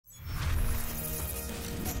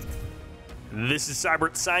This is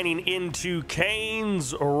Sybert signing into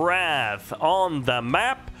Kane's Wrath on the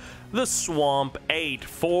map, the Swamp 8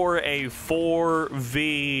 for a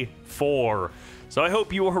 4v4. So I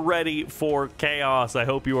hope you are ready for chaos, I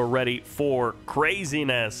hope you are ready for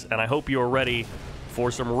craziness, and I hope you are ready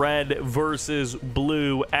for some red versus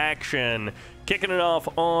blue action. Kicking it off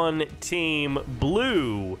on Team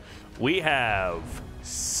Blue, we have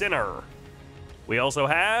Sinner. We also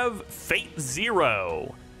have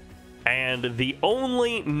FateZero. And the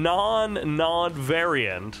only non-Nod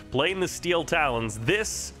variant playing the Steel Talons,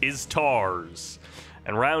 this is Tars.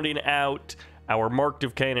 And rounding out our Marked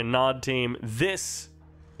of Kane and Nod team, this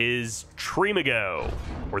is Treemago.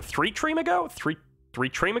 Or Three Treemago? Three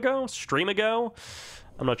Treemago? Streamago?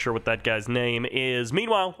 I'm not sure what that guy's name is.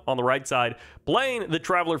 Meanwhile, on the right side, playing the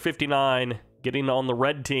Traveler 59, getting on the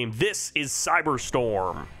red team, this is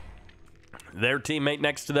Cyberstorm. Their teammate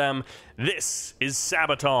next to them, this is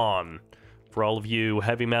Sabaton. For all of you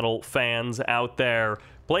heavy metal fans out there,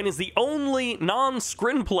 playing as the only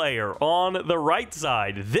non-scrin player on the right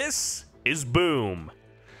side, this is Boom.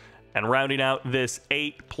 And rounding out this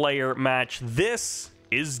 8-player match, this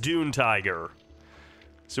is DuneTiger.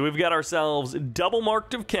 So we've got ourselves double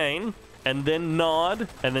Marked of Kane, and then Nod,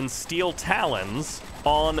 and then Steel Talons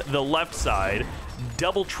on the left side,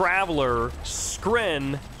 double Traveler,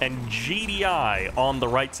 Scrin, and GDI on the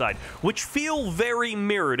right side, which feel very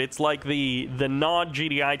mirrored. It's like the Nod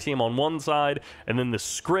GDI team on one side, and then the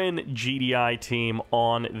Scrin GDI team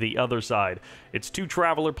on the other side. It's 2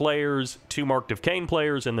 Traveler players, 2 Marked of Kane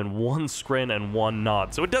players, and then 1 Scrin and 1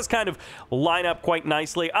 Nod. So it does kind of line up quite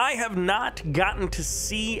nicely. I have not gotten to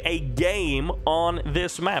see a game on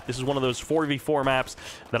this map. This is one of those 4v4 maps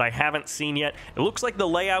that I haven't seen yet. It looks like the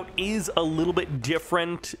layout is a little bit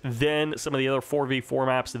different than some of the other 4v4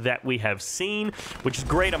 maps that we have seen, which is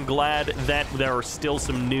great. I'm glad that there are still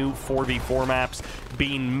some new 4v4 maps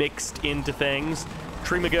being mixed into things.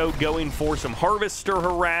 Treemago going for some Harvester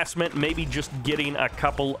harassment, maybe just getting a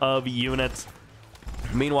couple of units.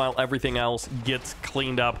 Meanwhile, everything else gets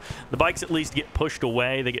cleaned up. The bikes at least get pushed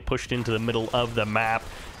away. They get pushed into the middle of the map.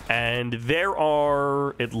 And there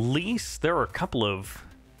are a couple of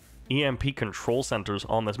EMP control centers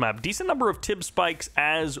on this map. Decent number of tib spikes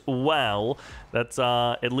as well. That's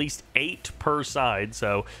at least 8 per side,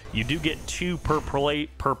 so you do get 2 per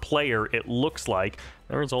player, it looks like.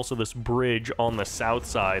 There is also this bridge on the south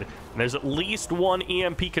side. And there's at least 1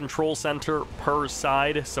 EMP control center per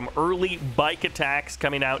side. Some early bike attacks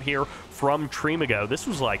coming out here from Treemago. This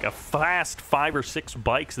was like a fast 5 or 6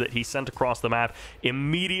 bikes that he sent across the map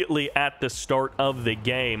immediately at the start of the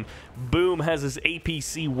game. Boom has his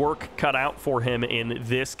APC work cut out for him in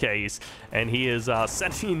this case, and he is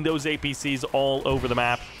sending those APCs all over the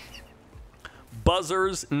map.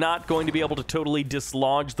 Buzzers not going to be able to totally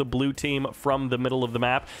dislodge the blue team from the middle of the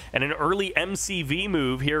map. And an early MCV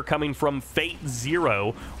move here coming from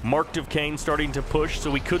FateZero. Marked of Kane starting to push, so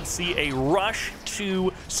we could see a rush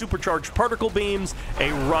to supercharged particle beams,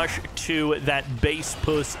 a rush to that base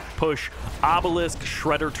push obelisk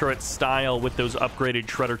shredder turret style with those upgraded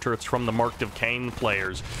shredder turrets from the Marked of Kane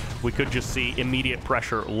players. We could just see immediate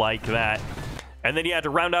pressure like that. And then, yeah, to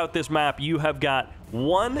round out this map, you have got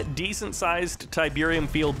 1 decent-sized Tiberium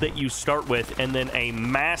field that you start with, and then a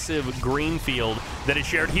massive green field that is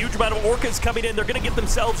shared. Huge amount of Orcas coming in. They're going to get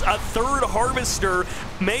themselves a 3rd Harvester,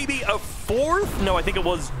 maybe a 4th? No, I think it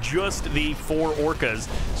was just the 4 Orcas,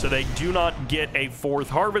 so they do not get a 4th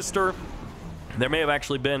Harvester. There may have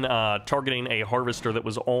actually been targeting a Harvester that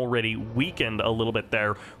was already weakened a little bit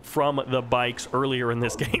there from the bikes earlier in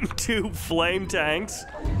this game. 2 Flame Tanks.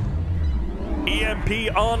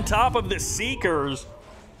 EMP on top of the Seekers,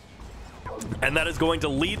 and that is going to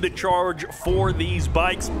lead the charge for these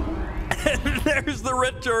bikes. And there's the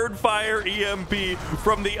return fire EMP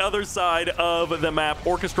from the other side of the map.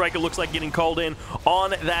 Orca Strike, it looks like, getting called in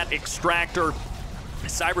on that extractor.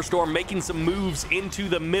 Cyberstorm making some moves into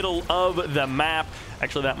the middle of the map.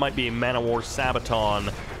 Actually, that might be a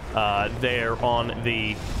MANOWAR-SABATON there on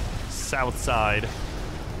the south side.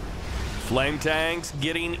 Flame tanks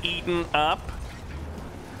getting eaten up.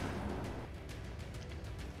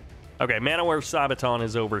 Okay, MANOWAR-SABATON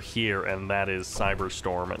is over here, and that is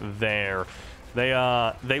Cyberstorm there.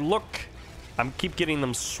 They look... I keep getting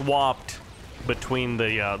them swapped between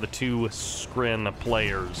the 2 Scrin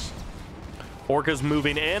players. Orca's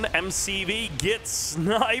moving in. MCV gets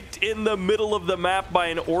sniped in the middle of the map by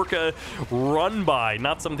an Orca run-by.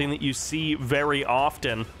 Not something that you see very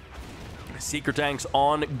often. Seeker tanks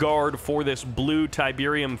on guard for this blue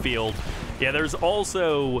Tiberium field. Yeah, there's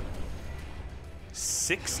also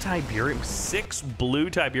 6 blue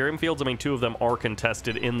Tiberium fields. I mean, 2 of them are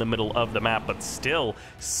contested in the middle of the map, but still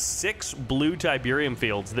 6 blue Tiberium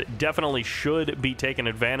fields that definitely should be taken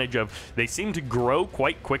advantage of. They seem to grow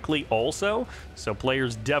quite quickly also, so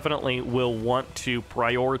players definitely will want to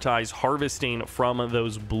prioritize harvesting from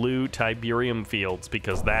those blue Tiberium fields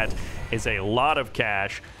because that is a lot of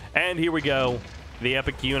cash. And here we go. The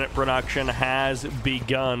epic unit production has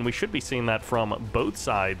begun. We should be seeing that from both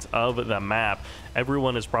sides of the map.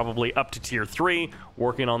 Everyone is probably up to tier 3,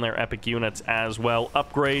 working on their epic units as well.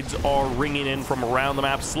 Upgrades are ringing in from around the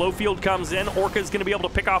map. Slowfield comes in. Orca is going to be able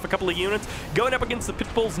to pick off a couple of units. Going up against the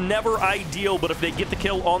Pitbull's never ideal, but if they get the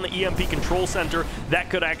kill on the EMP control center,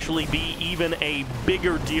 that could actually be even a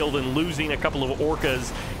bigger deal than losing a couple of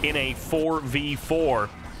Orcas in a 4v4.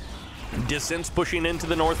 Distance pushing into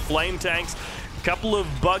the north. Flame tanks. Couple of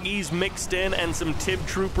buggies mixed in and some Tib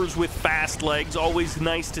troopers with fast legs. Always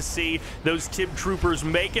nice to see those Tib troopers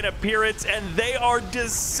make an appearance, and they are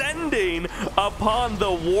descending upon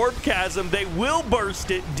the warp chasm. They will burst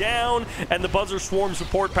it down, and the Buzzer Swarm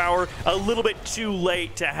support power a little bit too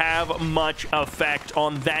late to have much effect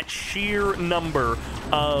on that sheer number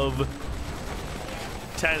of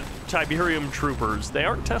Tiberium troopers. They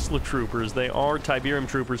aren't Tesla troopers, they are Tiberium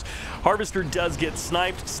troopers. Harvester does get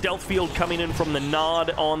sniped. Stealth field coming in from the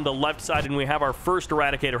nod on the left side, and we have our first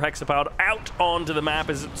Eradicator Hexapod out onto the map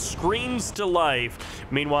as it screams to life.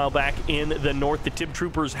 Meanwhile, back in the north, the Tib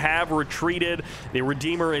troopers have retreated. The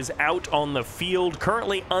Redeemer is out on the field,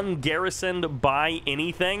 currently ungarrisoned by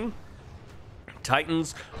anything.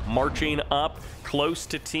 Titans marching up close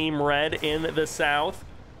to Team Red in the south.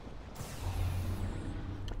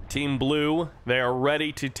 Team Blue, they are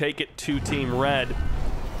ready to take it to Team Red.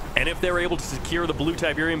 And if they're able to secure the blue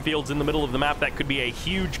Tiberium fields in the middle of the map, that could be a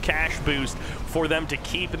huge cash boost for them to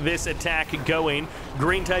keep this attack going.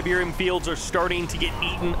 Green Tiberium fields are starting to get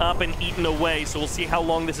eaten up and eaten away, so we'll see how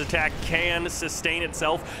long this attack can sustain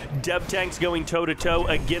itself. Dev tanks going toe-to-toe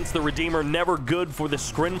against the Redeemer, never good for the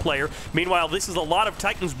Scrin player. Meanwhile, this is a lot of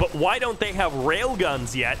Titans, but why don't they have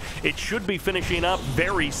railguns yet? It should be finishing up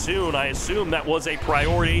very soon. I assume that was a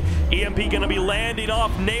priority. EMP going to be landing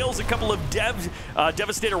off, nails a couple of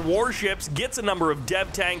Devastator warships, gets a number of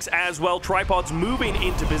dev tanks as well. Tripods moving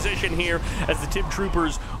into position here as the Tib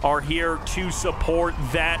troopers are here to support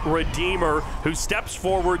that Redeemer, who steps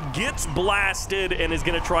forward, gets blasted, and is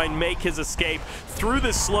going to try and make his escape through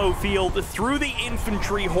the slow field, through the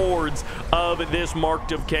infantry hordes of this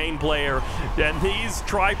Marked of Kane player. And these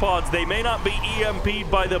tripods, they may not be EMP'd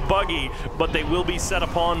by the buggy, but they will be set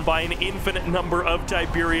upon by an infinite number of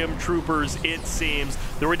Tiberium troopers, it seems.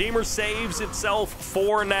 The Redeemer saves itself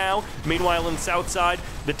for now. Meanwhile, in south side,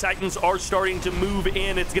 the Titans are starting to move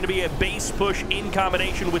in. It's going to be a base push in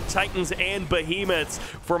combination with Titans and Behemoths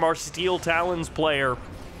from our Steel Talons player.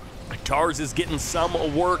 Tars is getting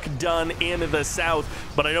some work done in the south,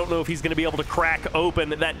 but I don't know if he's going to be able to crack open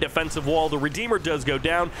that defensive wall. The Redeemer does go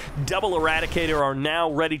down. Double Eradicator are now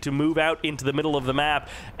ready to move out into the middle of the map,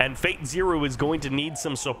 and FateZero is going to need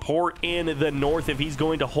some support in the north if he's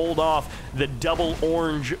going to hold off the double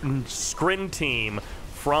orange Scrin team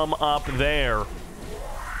from up there.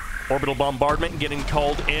 Orbital bombardment getting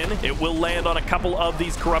called in. It will land on a couple of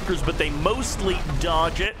these Corruptors, but they mostly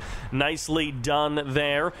dodge it. Nicely done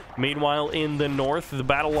there. Meanwhile, in the north, the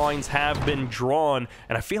battle lines have been drawn,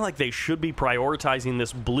 and I feel like they should be prioritizing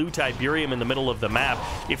this blue Tiberium in the middle of the map.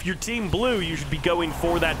 If you're Team Blue, you should be going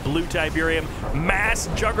for that blue Tiberium. Mass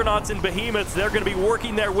Juggernauts and Behemoths, they're going to be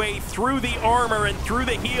working their way through the armor and through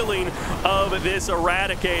the healing of this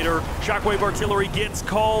Eradicator. Shockwave Artillery gets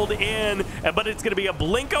called in, but it's going to be a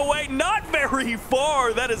blink away. Not very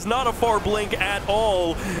far. That is not a far blink at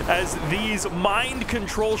all, as these mind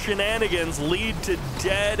control shenanigans lead to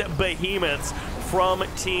dead Behemoths from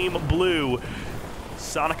Team Blue.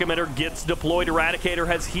 Sonic Emitter gets deployed. Eradicator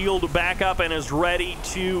has healed back up and is ready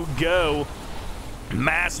to go.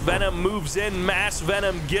 Mass Venom moves in. Mass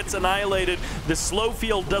Venom gets annihilated. The slow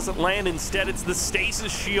field doesn't land. Instead, it's the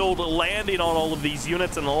stasis shield landing on all of these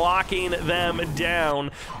units and locking them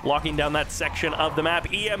down. Locking down that section of the map.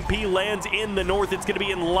 EMP lands in the north. It's going to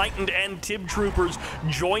be Enlightened and Tib troopers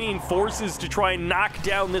joining forces to try and knock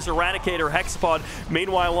down this Eradicator Hexapod.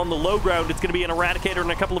 Meanwhile, on the low ground, it's going to be an Eradicator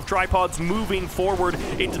and a couple of tripods moving forward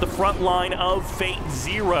into the front line of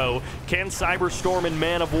FateZero. Can Cyberstorm and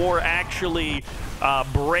Man of War actually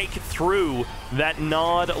break through that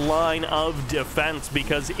Nod line of defense,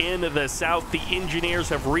 because in the south, the engineers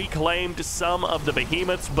have reclaimed some of the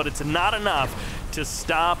behemoths, but it's not enough to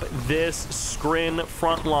stop this Skrin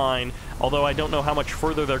front line. Although I don't know how much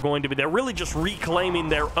further they're going to be. They're really just reclaiming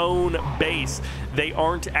their own base. They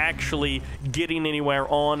aren't actually getting anywhere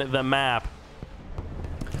on the map.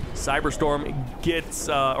 Cyberstorm gets,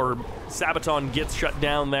 or Sabaton gets shut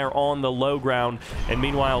down there on the low ground, and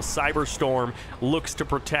meanwhile Cyberstorm looks to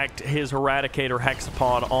protect his Eradicator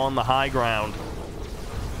Hexapod on the high ground.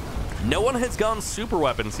 No one has gone super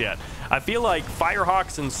weapons yet. I feel like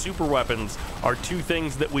Firehawks and super weapons are two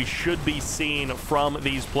things that we should be seeing from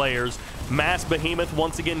these players. Mass Behemoth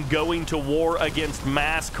once again going to war against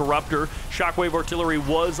Mass Corruptor. Shockwave Artillery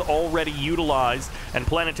was already utilized, and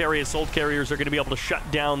Planetary Assault Carriers are going to be able to shut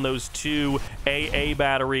down those two AA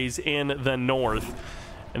batteries in the north.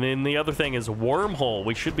 And then the other thing is Wormhole.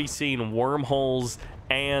 We should be seeing wormholes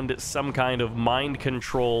and some kind of mind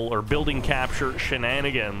control or building capture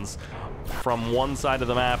shenanigans from one side of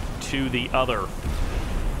the map to the other.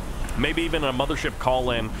 Maybe even a mothership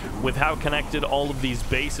call-in. With how connected all of these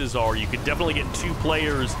bases are, you could definitely get two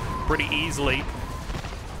players pretty easily.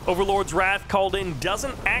 Overlord's Wrath called in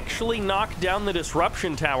doesn't actually knock down the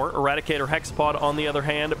Disruption Tower. Eradicator Hexapod, on the other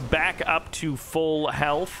hand, back up to full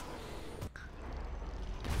health.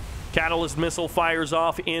 Catalyst Missile fires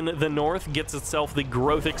off in the north, gets itself the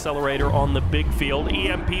Growth Accelerator on the big field.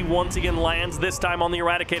 EMP once again lands, this time on the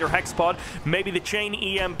Eradicator Hexapod. Maybe the Chain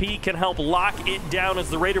EMP can help lock it down as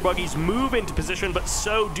the Raider Buggies move into position, but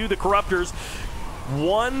so do the Corruptors.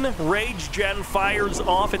 One Rage Gen fires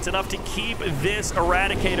off. It's enough to keep this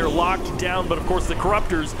Eradicator locked down, but of course the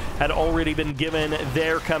Corruptors had already been given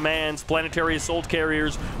their commands. Planetary Assault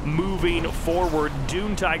Carriers moving forward.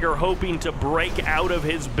 DuneTiger hoping to break out of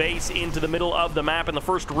his base into the middle of the map, and the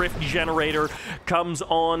first Rift Generator comes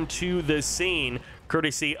onto the scene,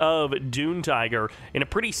 courtesy of DuneTiger, in a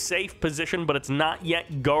pretty safe position, but it's not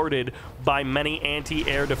yet guarded by many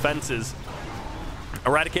anti-air defenses.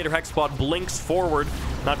 Eradicator Hexapod blinks forward.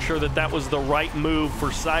 Not sure that that was the right move for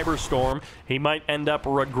Cyberstorm. He might end up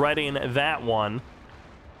regretting that one.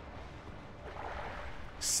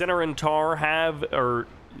 Sinner and Tar have, or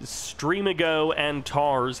Streamigo and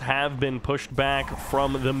Tars have been pushed back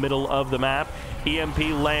from the middle of the map. EMP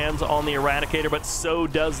lands on the Eradicator, but so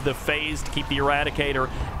does the Phase to keep the Eradicator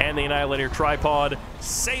and the Annihilator Tripod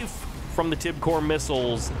safe from the Tibcore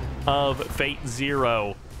missiles of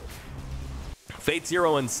FateZero.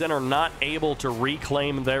 FateZero and Sinner not able to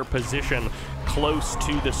reclaim their position close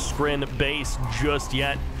to the Skrin base just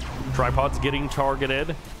yet. Tripods getting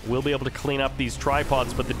targeted. We'll be able to clean up these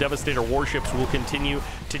tripods, but the Devastator warships will continue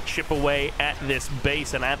to chip away at this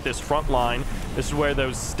base and at this front line. This is where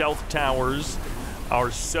those stealth towers are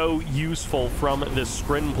so useful from the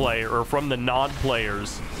Skrin player, or from the Nod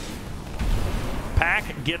players.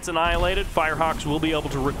 Pack gets annihilated. Firehawks will be able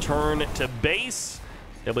to return to base.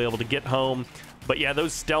 They'll be able to get home. But yeah,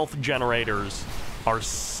 those stealth generators are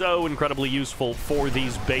so incredibly useful for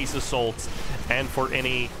these base assaults and for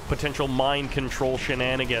any potential mind control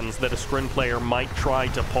shenanigans that a Skrin player might try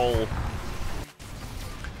to pull.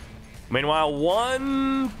 Meanwhile,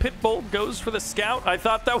 one Pitbull goes for the scout. I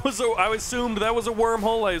thought that was I assumed that was a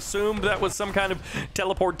wormhole. I assumed that was some kind of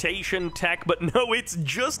teleportation tech, but no, it's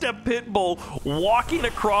just a Pitbull walking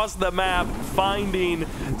across the map, finding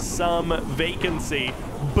some vacancy.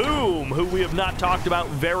 Boom, who we have not talked about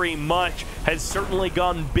very much, has certainly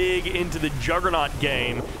gone big into the Juggernaut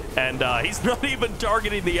game. And he's not even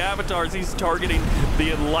targeting the avatars, he's targeting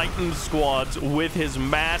the Enlightened squads with his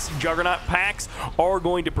mass Juggernaut packs are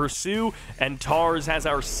going to pursue, and Tars has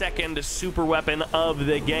our second super weapon of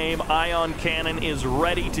the game. Ion Cannon is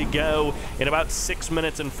ready to go in about 6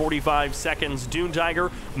 minutes and 45 seconds.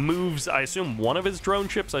 DuneTiger moves, I assume, one of his drone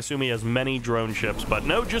ships. I assume he has many drone ships, but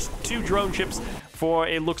no, just 2 drone ships for,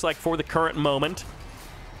 it looks like, for the current moment.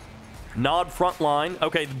 Nod frontline.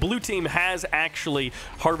 Okay, the blue team has actually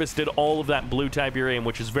harvested all of that blue Tiberium,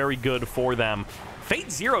 which is very good for them.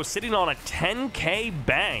 FateZero sitting on a 10k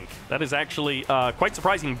bank. That is actually quite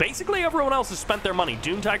surprising. Basically, everyone else has spent their money.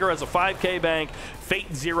 DuneTiger has a 5k bank.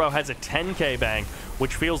 FateZero has a 10k bank,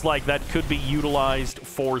 which feels like that could be utilized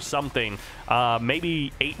for something.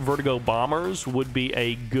 Maybe 8 Vertigo Bombers would be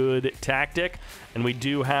a good tactic. And we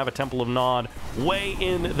do have a Temple of Nod way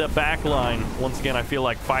in the back line. Once again, I feel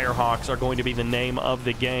like Firehawks are going to be the name of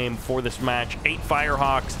the game for this match. 8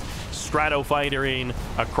 Firehawks strato-fightering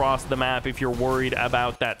across the map if you're worried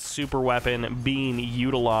about that super weapon being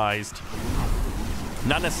utilized.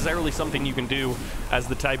 Not necessarily something you can do as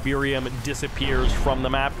the Tiberium disappears from the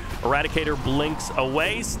map. Eradicator blinks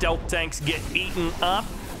away. Stealth tanks get eaten up.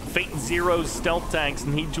 FateZero's stealth tanks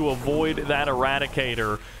need to avoid that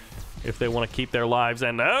Eradicator if they want to keep their lives.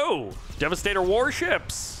 And oh, Devastator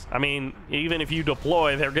warships. I mean, even if you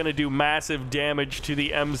deploy, they're going to do massive damage to the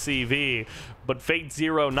MCV. But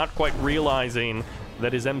FateZero not quite realizing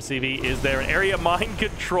that his MCV is there. Area mind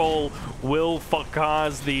control will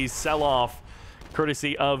cause the sell-off,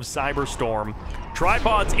 courtesy of Cyberstorm.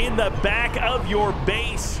 Tripods in the back of your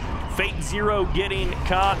base. FateZero getting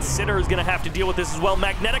caught. Sinner is going to have to deal with this as well.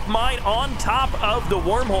 Magnetic Mine on top of the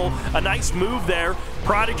wormhole. A nice move there.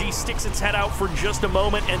 Prodigy sticks its head out for just a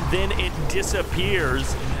moment, and then it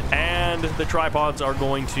disappears. And the tripods are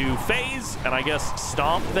going to phase, and I guess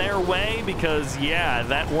stomp their way, because, yeah,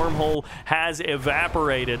 that wormhole has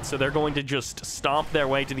evaporated, so they're going to just stomp their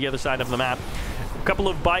way to the other side of the map. A couple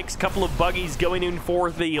of bikes, couple of buggies going in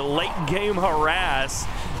for the late-game harass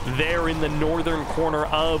there in the northern corner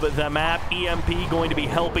of the map. EMP going to be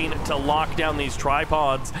helping to lock down these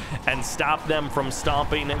tripods and stop them from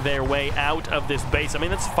stomping their way out of this base. I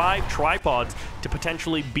mean, that's 5 tripods to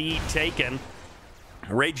potentially be taken.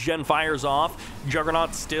 Rage Gen fires off.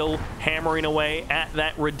 Juggernaut still hammering away at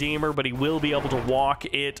that Redeemer, but he will be able to walk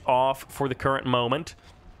it off for the current moment.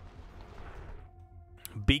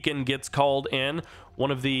 Beacon gets called in.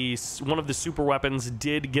 One of the super weapons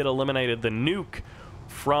did get eliminated. The nuke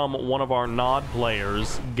from one of our Nod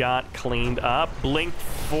players got cleaned up. Blink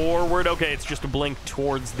forward. Okay, it's just a blink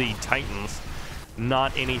towards the Titans.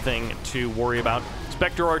 Not anything to worry about.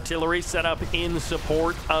 Spectre Artillery set up in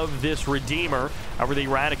support of this Redeemer. However, the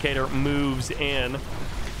Eradicator moves in.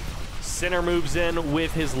 Sinner moves in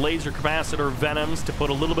with his laser capacitor Venoms to put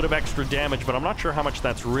a little bit of extra damage, but I'm not sure how much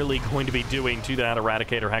that's really going to be doing to that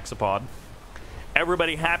Eradicator Hexapod.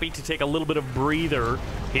 Everybody happy to take a little bit of breather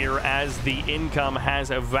here as the income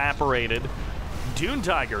has evaporated.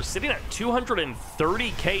 DuneTiger sitting at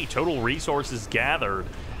 230k total resources gathered,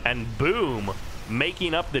 and boom,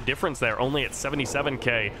 making up the difference there, only at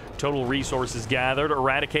 77k total resources gathered.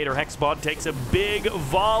 Eradicator Hexapod takes a big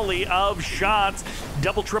volley of shots.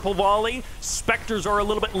 Double, triple volley. Spectres are a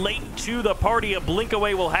little bit late to the party. A blink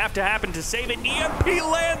away will have to happen to save it. EMP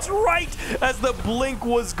lands right as the blink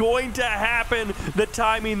was going to happen. The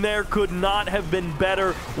timing there could not have been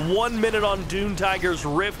better. 1 minute on DuneTiger's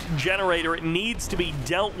Rift Generator. It needs to be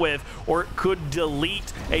dealt with, or it could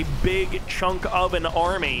delete a big chunk of an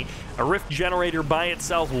army. A Rift Generator by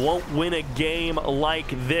itself won't win a game like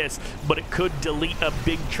this, but it could delete a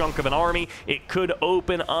big chunk of an army. It could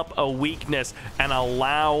open up a weakness and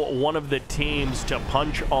allow one of the teams to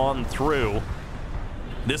punch on through.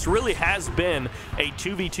 This really has been a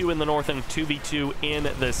 2v2 in the north and a 2v2 in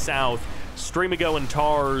the south. Streamago and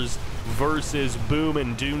Tars versus Boom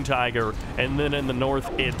and DuneTiger, and then in the north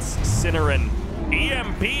it's Sinner and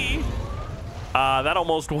EMP. That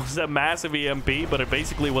almost was a massive EMP, but it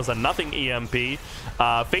basically was a nothing EMP.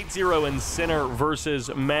 FateZero and Sinner versus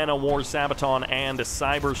MANOWAR-SABATON and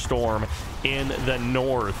cyberstorm in the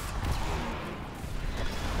north.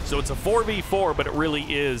 So it's a 4v4, but it really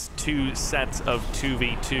is 2 sets of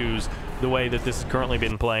 2v2s, the way that this has currently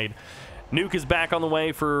been played. Nuke is back on the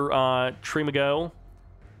way for Streamago.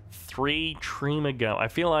 3 Streamago. I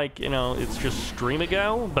feel like, you know, it's just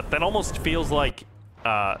Streamago, but that almost feels like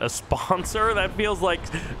a sponsor. That feels like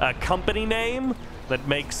a company name that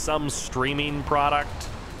makes some streaming product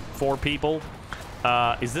for people.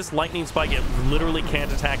 Is this Lightning Spike? It literally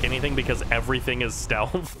can't attack anything because everything is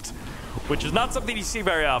stealthed, which is not something you see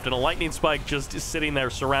very often. A Lightning Spike just is sitting there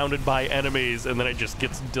surrounded by enemies, and then it just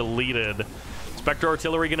gets deleted. Spectre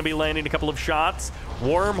Artillery going to be landing a couple of shots.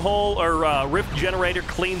 Wormhole, or Rift Generator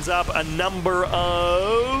cleans up a number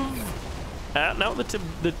of... no, the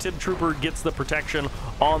Tib Trooper gets the protection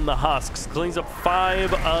on the husks. Cleans up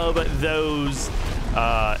 5 of those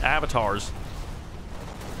avatars.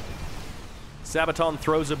 Sabaton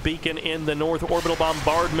throws a beacon in the north. Orbital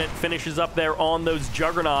bombardment finishes up there on those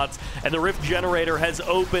juggernauts, and the Rift Generator has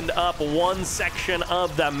opened up one section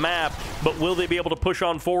of the map, but will they be able to push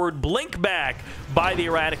on forward? Blink back by the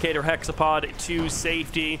Eradicator Hexapod to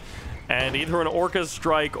safety, and either an Orca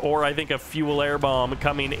strike or I think a fuel air bomb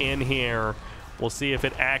coming in here. We'll see if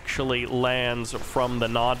it actually lands from the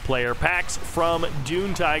Nod player. Packs from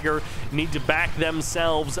DuneTiger need to back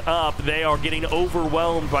themselves up. They are getting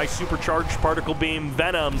overwhelmed by supercharged particle beam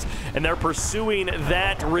Venoms, and they're pursuing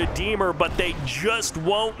that Redeemer, but they just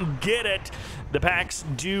won't get it. The packs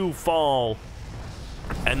do fall.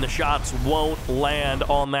 and the shots won't land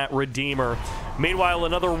on that Redeemer. Meanwhile,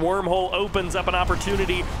 another wormhole opens up an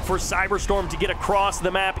opportunity for Cyberstorm to get across the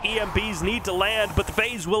map. EMPs need to land, but the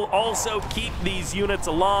phase will also keep these units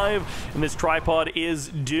alive, and this tripod is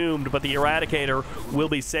doomed, but the Eradicator will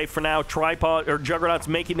be safe for now. Juggernauts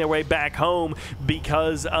making their way back home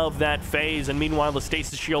because of that phase, and meanwhile, the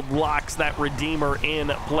Stasis Shield locks that Redeemer in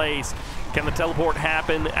place. Can the teleport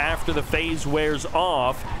happen after the phase wears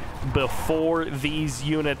off before these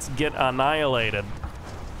units get annihilated?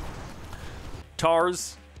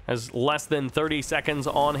 Tars has less than 30 seconds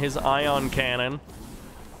on his ion cannon.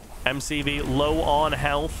 MCV low on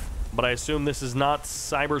health, but I assume this is not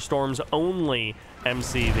Cyberstorm's only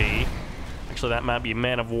MCV. Actually, that might be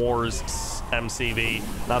Man of War's MCV,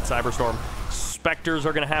 not Cyberstorm. Spectres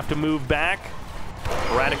are going to have to move back.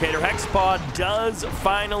 Eradicator Hexapod does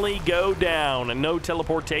finally go down, and no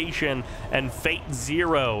teleportation, and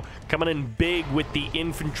FateZero coming in big with the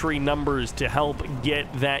infantry numbers to help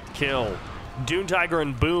get that kill. DuneTiger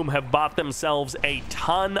and Boom have bought themselves a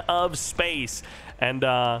ton of space, and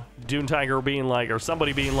DuneTiger being like, or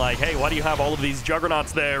somebody being like, hey, why do you have all of these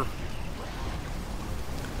Juggernauts there?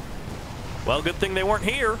 Well, good thing they weren't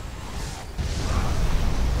here.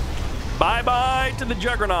 Bye-bye to the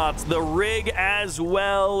Juggernauts. The rig as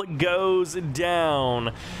well goes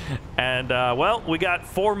down. And, well, we got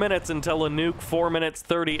 4 minutes until a nuke, 4 minutes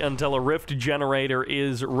 30 until a rift generator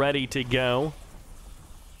is ready to go.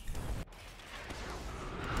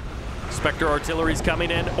 Spectre Artillery's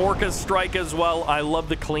coming in. Orca's strike as well. I love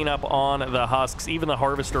the cleanup on the husks. Even the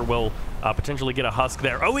Harvester will potentially get a husk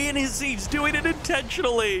there. Oh, he's doing it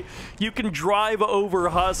intentionally. You can drive over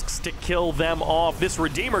husks to kill them off. This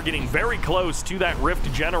Redeemer getting very close to that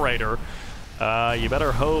rift generator. You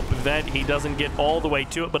better hope that he doesn't get all the way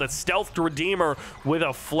to it, but a stealthed Redeemer with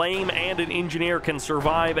a flame and an engineer can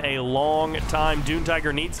survive a long time.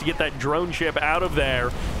 DuneTiger needs to get that drone ship out of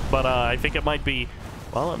there, but I think it might be,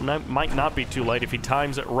 well, it might not be too late. If he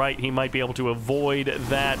times it right, he might be able to avoid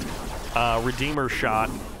that Redeemer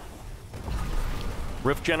shot.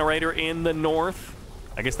 Rift generator in the north.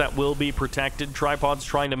 I guess that will be protected. Tripod's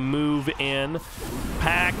trying to move in.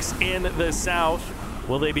 Packs in the south.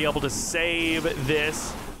 Will they be able to save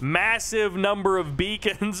this? Massive number of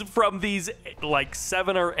beacons from these like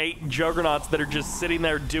 7 or 8 Juggernauts that are just sitting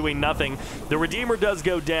there doing nothing. The Redeemer does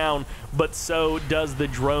go down, but so does the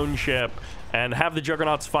drone ship. And have the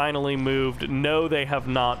Juggernauts finally moved? No, they have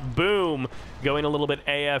not. Boom! Going a little bit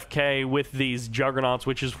AFK with these Juggernauts,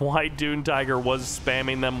 which is why DuneTiger was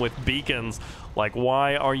spamming them with beacons. Like,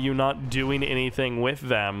 why are you not doing anything with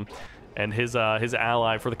them? And his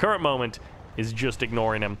ally, for the current moment, is just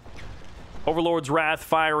ignoring him. Overlord's Wrath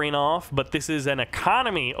firing off, but this is an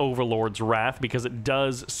economy Overlord's Wrath because it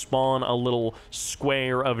does spawn a little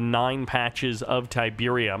square of 9 patches of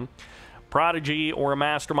Tiberium. Prodigy or a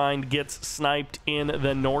Mastermind gets sniped in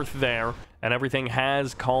the north there, and everything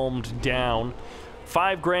has calmed down.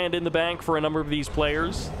 $5 grand in the bank for a number of these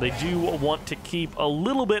players. They do want to keep a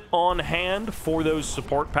little bit on hand for those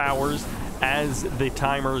support powers as the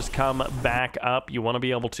timers come back up. You want to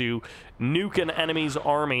be able to nuke an enemy's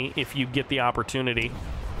army if you get the opportunity.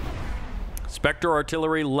 Spectre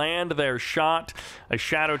Artillery land their shot. A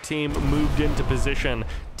Shadow team moved into position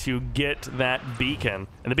to get that beacon.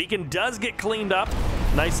 And the beacon does get cleaned up.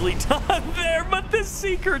 Nicely done there, but the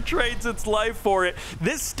Seeker trades its life for it.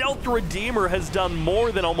 This stealth Redeemer has done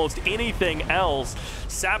more than almost anything else.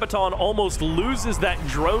 Sabaton almost loses that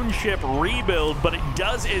drone ship rebuild, but it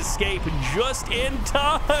does escape just in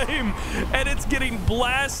time. And it's getting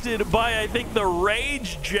blasted by, I think, the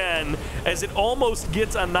Rage Gen as it almost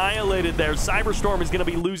gets annihilated there. Cyberstorm is going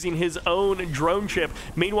to be losing his own drone ship.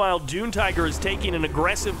 Meanwhile, DuneTiger is taking an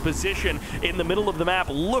aggressive position in the middle of the map,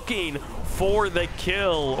 looking for the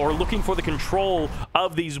kill or looking for the control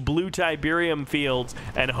of these blue Tiberium fields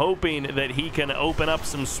and hoping that he can open up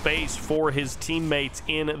some space for his teammates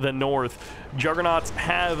in the north. Juggernauts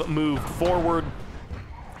have moved forward.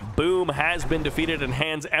 Boom has been defeated and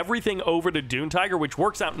hands everything over to DuneTiger, which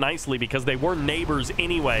works out nicely because they were neighbors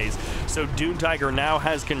anyways. So DuneTiger now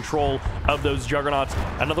has control of those Juggernauts.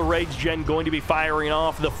 Another Rage Gen going to be firing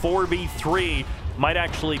off. The 4v3 might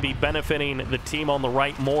actually be benefiting the team on the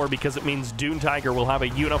right more because it means DuneTiger will have a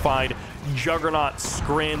unified Juggernaut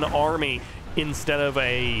Skrin army instead of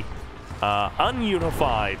a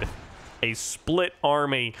ununified, a split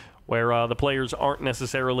army where the players aren't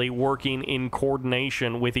necessarily working in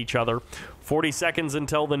coordination with each other. 40 seconds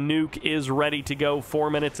until the nuke is ready to go. 4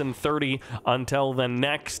 minutes and 30 until the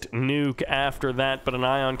next nuke after that, but an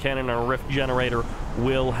ion cannon and a rift generator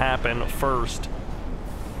will happen first.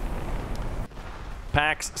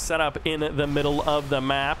 Packs set up in the middle of the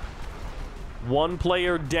map. One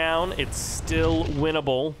player down. It's still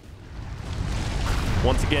winnable.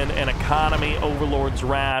 Once again, an economy Overlord's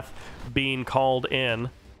Wrath being called in.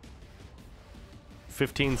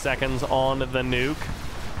 15 seconds on the nuke.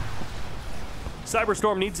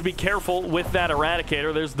 Cyberstorm needs to be careful with that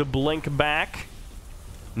Eradicator. There's the blink back.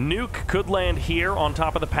 Nuke could land here on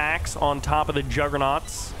top of the packs, on top of the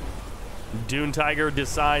Juggernauts. DuneTiger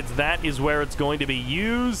decides that is where it's going to be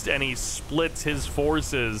used, and he splits his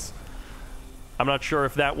forces. I'm not sure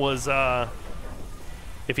if that was,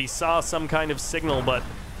 if he saw some kind of signal, but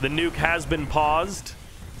the nuke has been paused.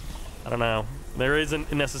 I don't know. There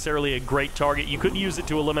isn't necessarily a great target. You could use it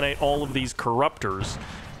to eliminate all of these corruptors,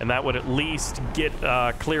 and that would at least get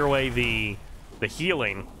clear away the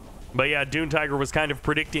healing. But yeah, DuneTiger was kind of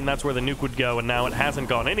predicting that's where the nuke would go, and now it hasn't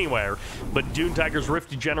gone anywhere. But DuneTiger's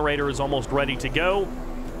Rift Generator is almost ready to go.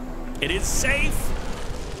 It is safe.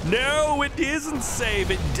 No, it isn't safe.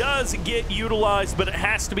 It does get utilized, but it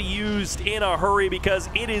has to be used in a hurry because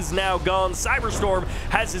it is now gone. Cyberstorm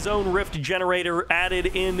has his own Rift Generator added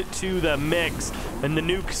into the mix, and the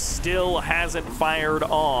nuke still hasn't fired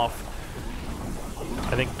off.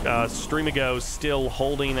 I think Streamago still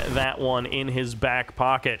holding that one in his back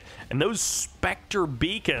pocket. And those Spectre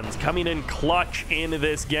beacons coming in clutch in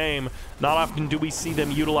this game. Not often do we see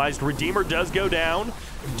them utilized. Redeemer does go down.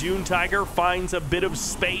 DuneTiger finds a bit of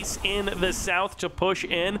space in the south to push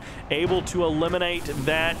in. Able to eliminate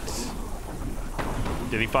that.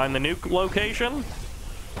 Did he find the nuke location?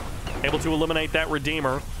 Able to eliminate that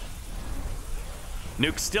Redeemer.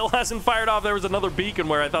 Nuke still hasn't fired off. There was another beacon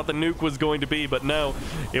where I thought the nuke was going to be, but no,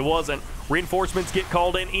 it wasn't. Reinforcements get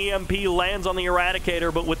called in. EMP lands on the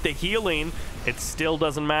Eradicator, but with the healing, it still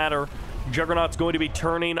doesn't matter. Juggernaut's going to be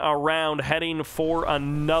turning around, heading for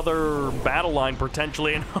another battle line,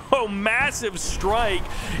 potentially. And oh, massive strike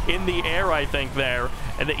in the air, I think, there.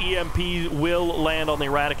 And the EMP will land on the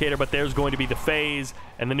Eradicator, but there's going to be the phase,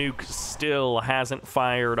 and the nuke still hasn't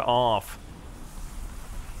fired off.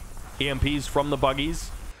 EMPs from the buggies.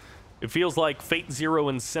 It feels like FateZero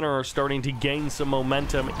and Sinner are starting to gain some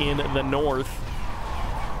momentum in the north.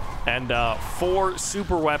 And 4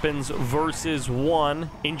 super weapons versus 1.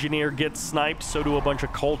 Engineer gets sniped, so do a bunch of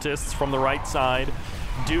cultists from the right side.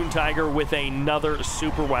 DuneTiger with another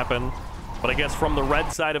super weapon. But I guess from the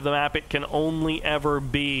red side of the map, it can only ever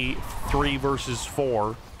be 3 versus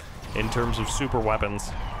 4 in terms of super weapons.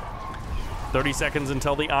 30 seconds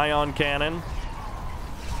until the ion cannon.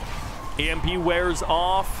 EMP wears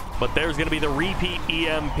off, but there's going to be the repeat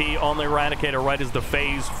EMP on the Eradicator right as the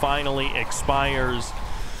phase finally expires.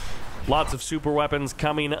 Lots of super weapons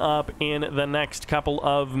coming up in the next couple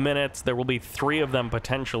of minutes. There will be 3 of them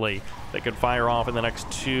potentially that could fire off in the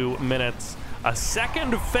next 2 minutes. A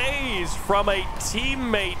second phase from a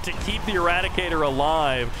teammate to keep the Eradicator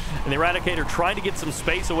alive. And the Eradicator trying to get some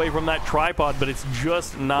space away from that tripod, but it's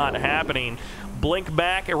just not happening. Blink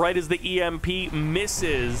back right as the EMP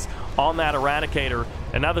misses on that Eradicator.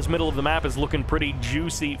 And now this middle of the map is looking pretty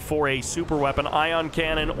juicy for a super weapon. Ion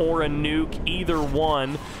cannon or a nuke, either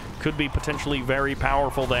one could be potentially very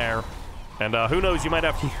powerful there. And who knows, you might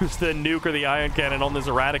have to use the nuke or the ion cannon on this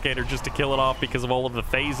Eradicator just to kill it off because of all of the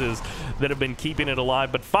phases that have been keeping it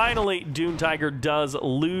alive. But finally, DuneTiger does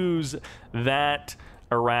lose that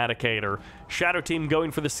Eradicator. Shadow Team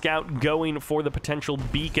going for the scout, going for the potential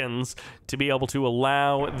beacons to be able to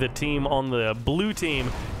allow the team on the blue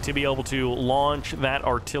team to be able to launch that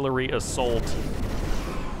artillery assault.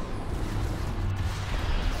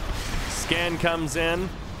 Scan comes in.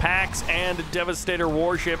 Pax and Devastator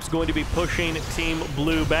warships going to be pushing Team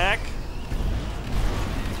Blue back.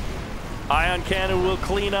 Ion Cannon will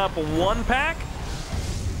clean up 1 pack.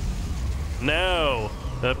 No.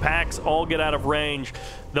 The packs all get out of range.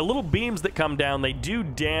 The little beams that come down, they do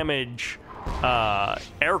damage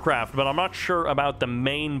aircraft, but I'm not sure about the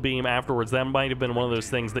main beam afterwards. That might have been one of those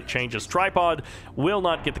things that changes. Tripod will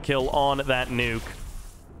not get the kill on that nuke.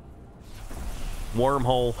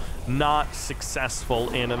 Wormhole not successful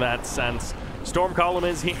in that sense. Storm Column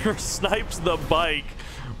is here, snipes the bike,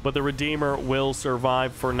 but the Redeemer will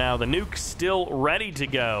survive for now. The nuke still ready to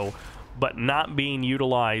go, but not being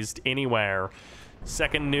utilized anywhere.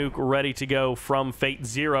 Second nuke ready to go from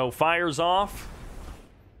FateZero. Fires off.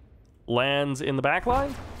 Lands in the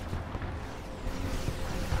backline?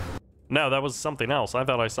 No, that was something else. I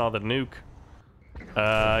thought I saw the nuke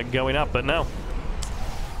going up, but no.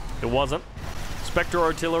 It wasn't. Spectre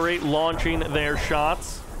Artillery launching their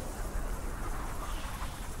shots.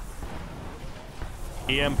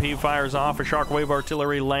 EMP fires off. A Shockwave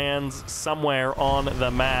Artillery lands somewhere on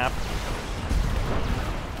the map.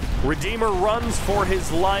 Redeemer runs for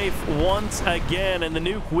his life once again, and the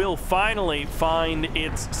nuke will finally find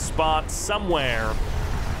its spot somewhere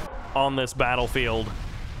on this battlefield.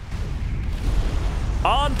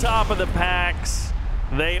 On top of the packs,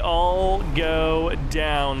 they all go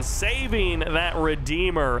down, saving that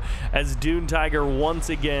Redeemer as DuneTiger once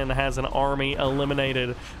again has an army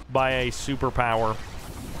eliminated by a superpower.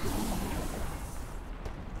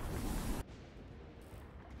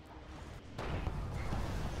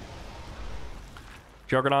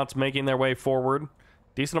 Juggernauts making their way forward.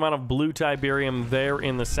 Decent amount of blue Tiberium there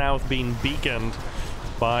in the south being beaconed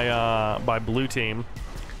by blue team.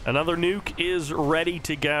 Another nuke is ready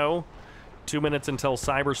to go. 2 minutes until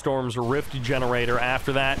Cyberstorm's Rift Generator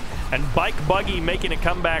after that. And Bike Buggy making a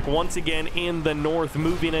comeback once again in the north,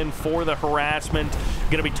 moving in for the harassment.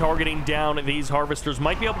 Going to be targeting down these harvesters.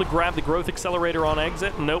 Might be able to grab the growth accelerator on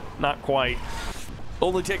exit. Nope, not quite.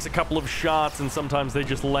 Only takes a couple of shots, and sometimes they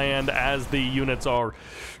just land as the units are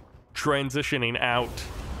transitioning out.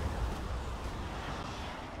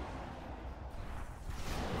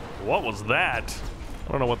 What was that?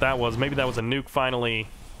 I don't know what that was. Maybe that was a nuke finally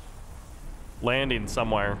landing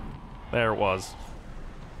somewhere. There it was.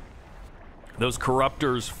 Those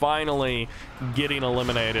corruptors finally getting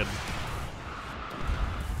eliminated.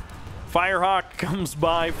 Firehawk comes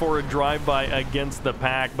by for a drive-by against the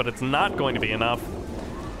pack, but it's not going to be enough.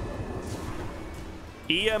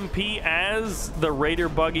 EMP as the Raider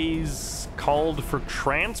buggies called for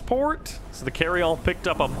transport. So the carry-all picked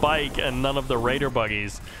up a bike and none of the Raider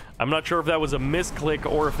buggies. I'm not sure if that was a misclick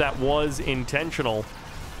or if that was intentional.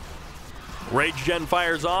 Rage Gen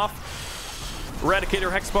fires off.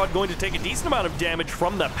 Eradicator Hexpod going to take a decent amount of damage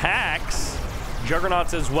from the packs.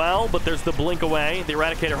 Juggernauts as well, but there's the blink away. The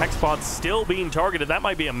Eradicator Hexpod still being targeted. That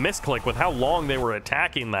might be a misclick with how long they were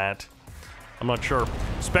attacking that. I'm not sure.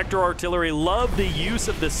 Spectre Artillery, love the use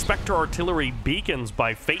of the Spectre Artillery beacons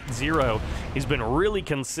by FateZero. He's been really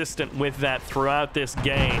consistent with that throughout this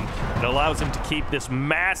game. It allows him to keep this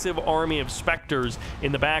massive army of Spectres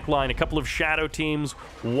in the back line. A couple of shadow teams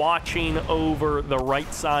watching over the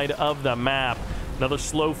right side of the map. Another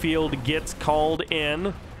slow field gets called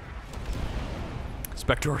in.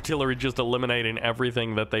 Spectre Artillery just eliminating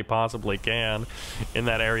everything that they possibly can in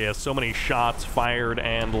that area. So many shots fired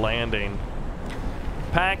and landing.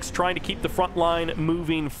 Packs trying to keep the front line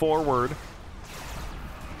moving forward.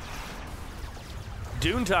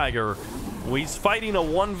 DuneTiger, he's fighting a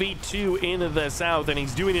 1v2 in the south, and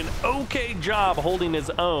he's doing an okay job holding his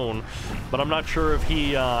own, but I'm not sure if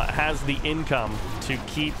he has the income to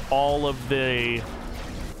keep all of the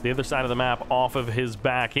other side of the map off of his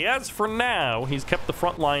back. He has for now. He's kept the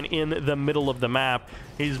front line in the middle of the map.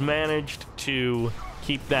 He's managed to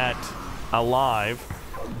keep that alive.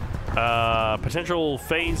 Potential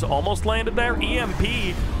phase almost landed there.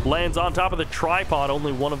 EMP lands on top of the tripod.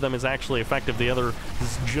 Only one of them is actually effective. The others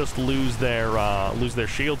just lose their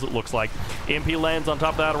shields, it looks like. EMP lands on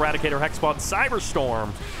top of that Eradicator Hexpod.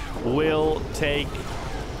 Cyberstorm will take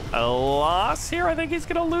a loss here. I think he's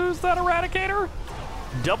going to lose that Eradicator.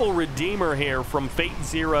 Double Redeemer here from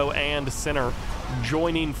FateZero and Sinner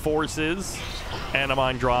joining forces. And a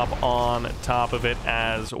mine drop on top of it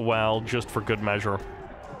as well, just for good measure.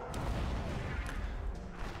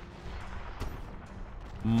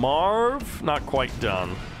 Marv, not quite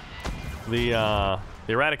done. The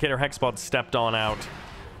Eradicator Hexpod stepped on out.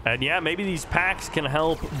 And yeah, maybe these packs can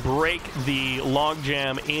help break the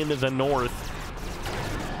logjam in the north.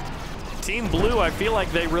 Team Blue, I feel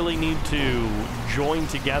like they really need to join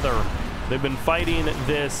together. They've been fighting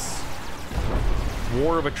this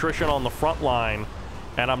war of attrition on the front line,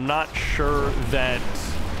 and I'm not sure that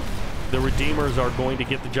the Redeemers are going to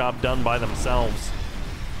get the job done by themselves.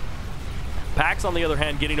 Packs, on the other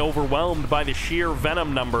hand, getting overwhelmed by the sheer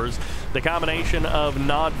Venom numbers. The combination of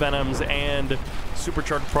Nod Venoms and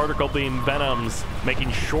Supercharged Particle Beam Venoms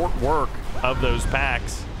making short work of those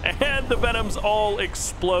packs. And the Venoms all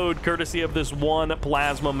explode courtesy of this one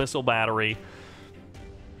plasma missile battery.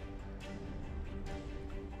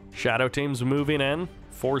 Shadow teams moving in.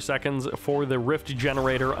 4 seconds for the Rift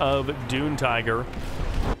Generator of DuneTiger.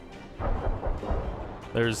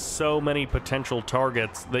 There's so many potential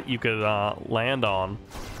targets that you could land on.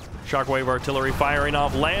 Shockwave Artillery firing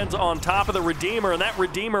off, lands on top of the Redeemer, and that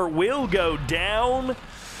Redeemer will go down.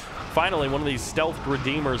 Finally, one of these stealthed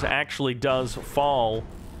Redeemers actually does fall.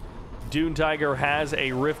 DuneTiger has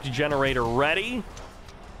a Rift Generator ready.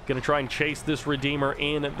 Gonna try and chase this Redeemer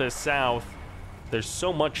in the south. There's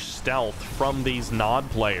so much stealth from these Nod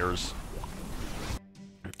players.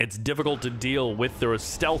 It's difficult to deal with their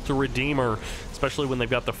stealth Redeemer, especially when they've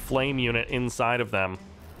got the flame unit inside of them.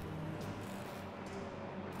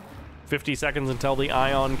 50 seconds until the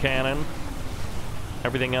ion cannon.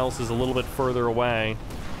 Everything else is a little bit further away.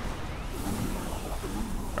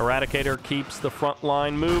 Eradicator keeps the front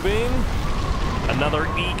line moving. Another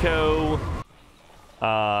eco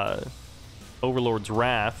Overlord's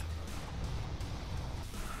Wrath.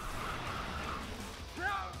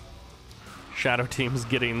 Shadow Team's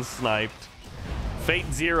getting sniped.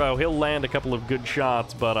 FateZero, he'll land a couple of good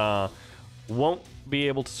shots, but won't be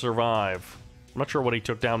able to survive. I'm not sure what he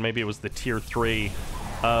took down. Maybe it was the tier 3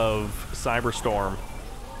 of Cyberstorm.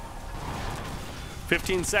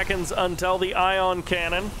 15 seconds until the ion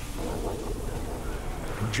cannon.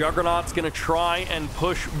 Juggernaut's gonna try and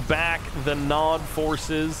push back the Nod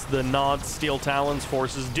forces, the Nod Steel Talons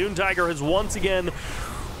forces. DuneTiger has once again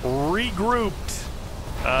regrouped.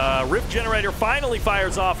 Rift Generator finally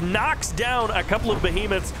fires off, knocks down a couple of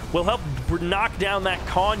behemoths, will help knock down that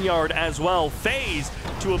Conyard as well. FaZe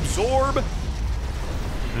to absorb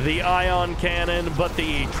the ion cannon, but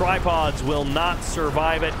the tripods will not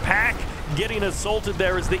survive it. Pack getting assaulted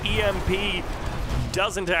there as the EMP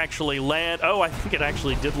doesn't actually land. Oh, I think it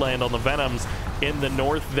actually did land on the Venoms in the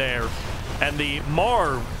north there. And the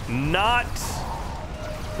Marv not...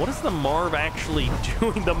 What is the Marv actually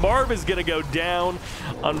doing? The Marv is going to go down.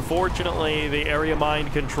 Unfortunately, the area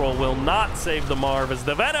mind control will not save the Marv as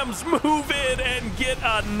the Venoms move in and get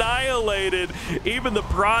annihilated. Even the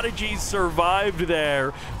Prodigies survived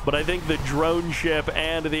there, but I think the drone ship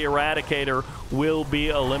and the Eradicator will be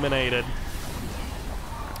eliminated.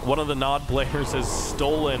 One of the Nod players has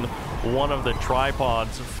stolen one of the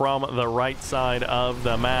tripods from the right side of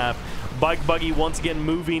the map. Bike Buggy once again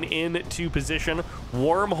moving into position.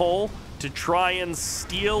 Wormhole to try and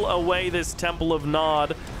steal away this Temple of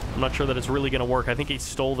Nod. I'm not sure that it's really going to work. I think he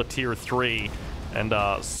stole the tier 3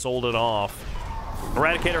 and sold it off.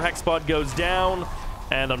 Eradicator Hexpod goes down,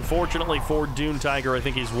 and unfortunately for DuneTiger, I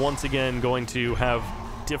think he's once again going to have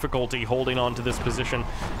difficulty holding on to this position.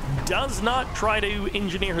 Does not try to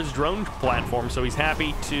engineer his drone platform, so he's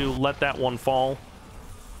happy to let that one fall.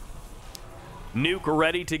 Nuke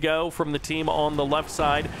ready to go from the team on the left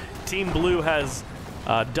side. Team Blue has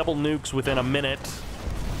double nukes within a minute,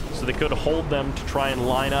 so they could hold them to try and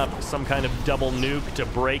line up some kind of double nuke to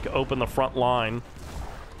break open the front line.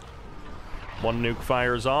 One nuke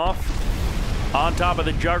fires off. On top of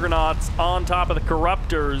the Juggernauts, on top of the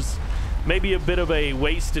Corruptors. Maybe a bit of a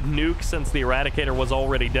wasted nuke since the Eradicator was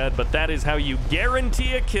already dead, but that is how you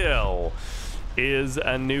guarantee a kill, is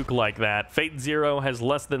a nuke like that. FateZero has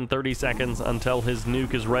less than 30 seconds until his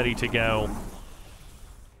nuke is ready to go.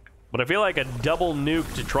 But I feel like a double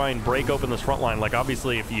nuke to try and break open this front line, like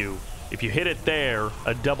obviously if you hit it there,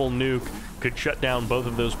 a double nuke could shut down both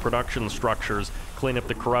of those production structures, clean up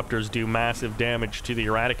the Corruptors, do massive damage to the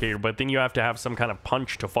Eradicator, but then you have to have some kind of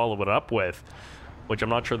punch to follow it up with, which I'm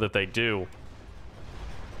not sure that they do.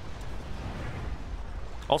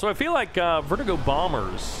 Also, I feel like Vertigo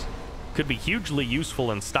Bombers could be hugely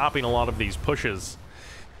useful in stopping a lot of these pushes.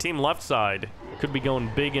 Team left side could be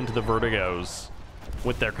going big into the Vertigos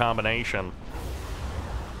with their combination,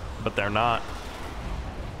 but they're not.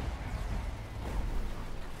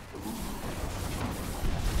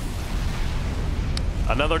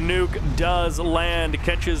 Another nuke does land,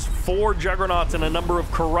 catches 4 Juggernauts and a number of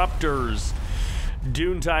Corruptors.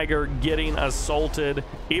 DuneTiger getting assaulted.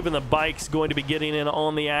 Even the Bike's going to be getting in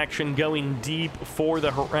on the action, going deep for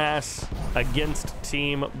the harass against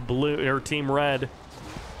Team Blue or Team Red.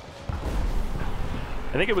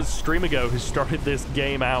 I think it was Streamago who started this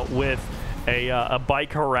game out with a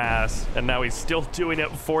Bike harass, and now he's still doing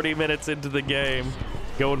it 40 minutes into the game,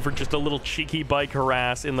 going for just a little cheeky Bike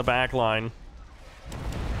harass in the back line.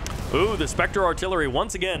 Ooh, the Spectre Artillery,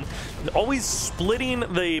 once again, always splitting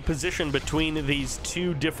the position between these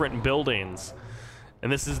two different buildings. And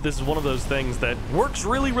this is one of those things that works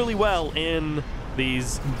really, really well in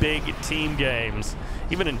these big team games.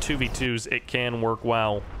 Even in 2v2s, it can work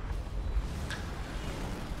well.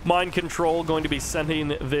 Mind Control going to be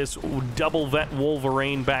sending this double vet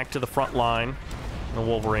Wolverine back to the front line. The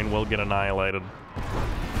Wolverine will get annihilated.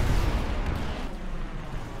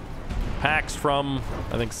 Packs from,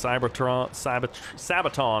 I think, Sabaton.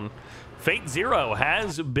 FateZero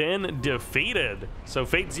has been defeated. So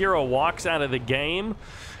FateZero walks out of the game,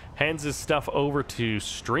 hands his stuff over to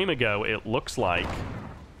Streamago, it looks like.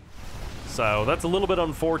 So that's a little bit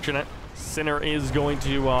unfortunate. Sinner is going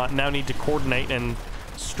to now need to coordinate, and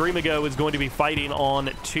Streamago is going to be fighting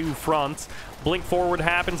on 2 fronts. Blink forward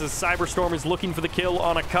happens as Cyberstorm is looking for the kill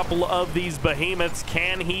on a couple of these behemoths.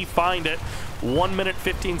 Can he find it? 1 minute,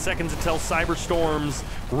 15 seconds until Cyberstorm's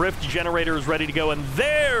Rift Generator is ready to go. And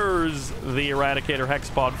there's the Eradicator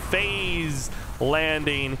Hexpod. FaZe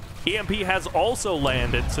landing EMP has also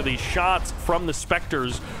landed, so these shots from the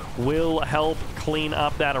Spectres will help clean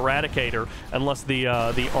up that Eradicator, unless the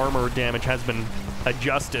armor damage has been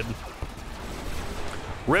adjusted.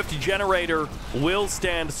 Rift Generator will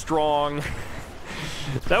stand strong.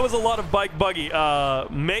 That was a lot of bike buggy.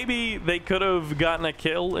 Maybe they could have gotten a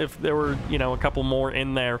kill if there were, you know, a couple more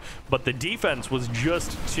in there, but the defense was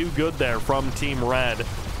just too good there from Team Red.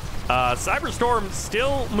 Cyberstorm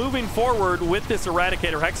still moving forward with this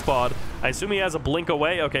Eradicator Hexpod. I assume he has a blink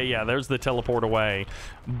away. Okay, yeah, there's the teleport away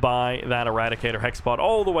by that Eradicator Hexpod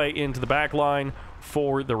all the way into the back line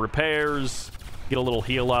for the repairs. Get a little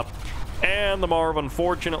heal up. And the Marv,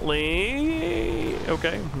 unfortunately...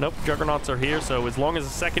 Okay, nope, Juggernauts are here, so as long as a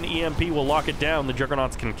second EMP will lock it down, the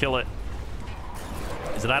Juggernauts can kill it.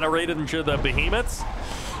 Is that rated into the Behemoths?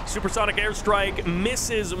 Supersonic Airstrike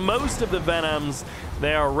misses most of the Venoms.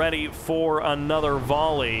 They are ready for another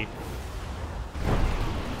volley.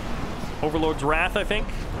 Overlord's Wrath, I think,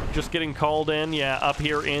 just getting called in. Yeah, up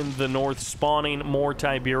here in the north, spawning more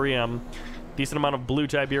Tiberium. Decent amount of blue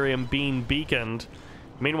Tiberium being beaconed.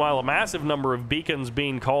 Meanwhile, a massive number of beacons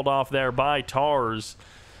being called off there by TARS.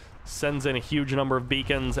 Sends in a huge number of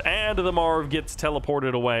beacons, and the Marv gets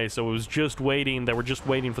teleported away. So it was just waiting. They were just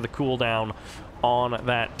waiting for the cooldown on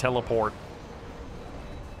that teleport.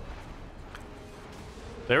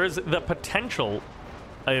 There is the potential,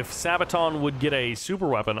 if Sabaton would get a super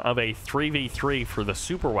weapon, of a 3v3 for the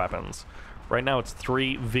super weapons. Right now it's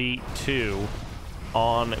 3v2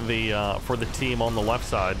 on the for the team on the left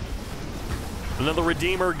side. Another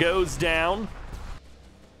Redeemer goes down.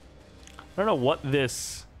 I don't know what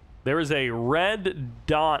this... There is a red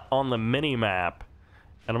dot on the mini-map,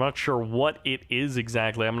 and I'm not sure what it is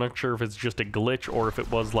exactly. I'm not sure if it's just a glitch or if it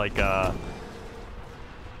was like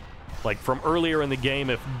from earlier in the game,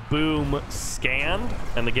 if Boom scanned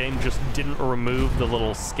and the game just didn't remove the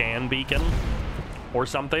little scan beacon or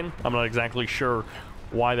something. I'm not exactly sure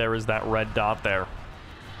why there is that red dot there.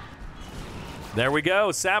 There we go.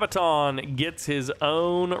 Sabaton gets his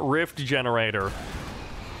own Rift Generator.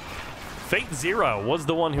 FateZero was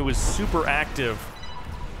the one who was super active.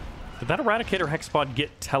 Did that Eradicator Hexpod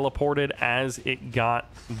get teleported as it got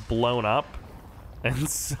blown up? And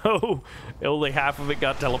so only half of it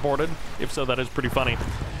got teleported? If so, that is pretty funny.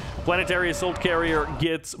 Planetary Assault Carrier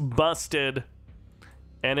gets busted.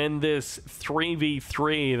 And in this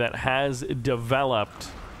 3v3 that has developed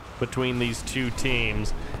between these two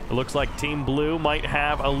teams, it looks like Team Blue might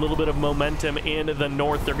have a little bit of momentum in the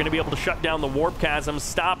north. They're going to be able to shut down the Warp Chasm,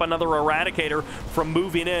 stop another Eradicator from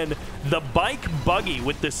moving in. The Bike Buggy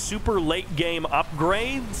with the super late game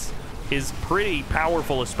upgrades is pretty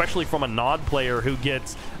powerful, especially from a Nod player who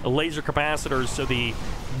gets laser capacitors, so the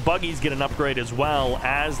buggies get an upgrade as well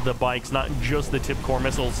as the bikes, not just the tip core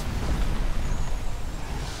missiles.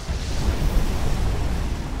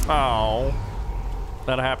 Oh.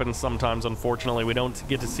 That happens sometimes, unfortunately. We don't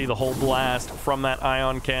get to see the whole blast from that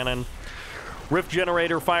ion cannon. Rift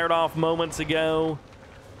Generator fired off moments ago.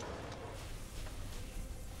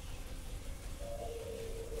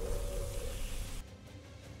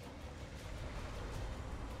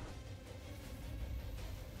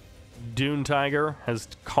 DuneTiger has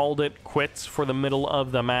called it quits for the middle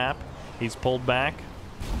of the map. He's pulled back.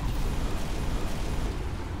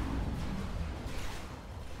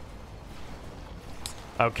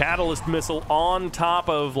 A Catalyst Missile on top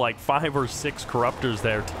of like 5 or 6 Corruptors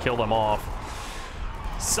there to kill them off.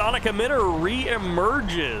 Sonic Emitter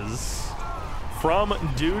re-emerges from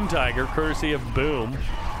DuneTiger, courtesy of Boom.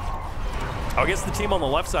 I guess the team on the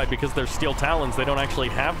left side, because they're Steel Talons, they don't actually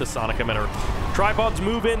have the Sonic Emitter. Tripods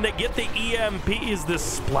move in, they get the EMP. Is the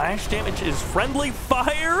splash damage is friendly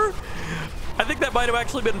fire? I think that might have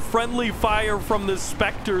actually been friendly fire from the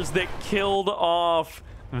Spectres that killed off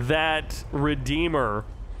that Redeemer.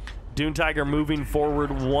 DuneTiger moving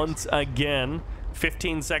forward once again.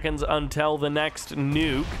 15 seconds until the next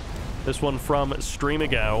nuke. This one from Stream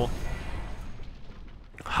Ago.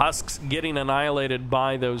 Husks getting annihilated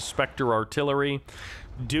by those Spectre artillery.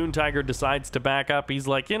 DuneTiger decides to back up. He's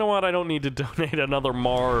like, you know what? I don't need to donate another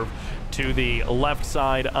Marv to the left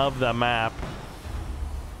side of the map.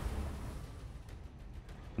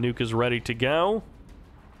 Nuke is ready to go.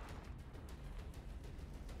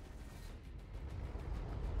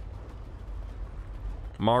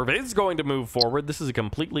 Marv is going to move forward. This is a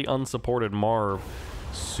completely unsupported Marv.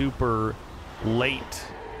 Super late.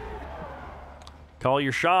 Call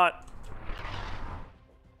your shot.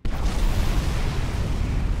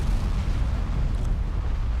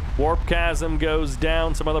 Warp Chasm goes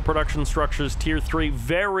down. Some other production structures, tier 3,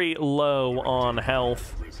 very low on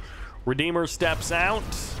health. Redeemer steps out.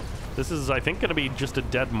 This is, I think, going to be just a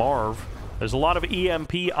dead Marv. There's a lot of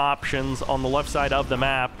EMP options on the left side of the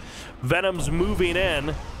map. Venom's moving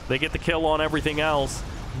in. They get the kill on everything else.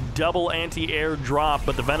 Double anti-air drop,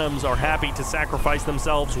 but the Venoms are happy to sacrifice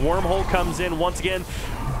themselves. Wormhole comes in once again.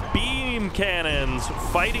 Beam cannons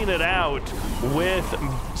fighting it out with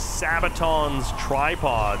Sabaton's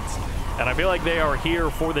tripods. And I feel like they are here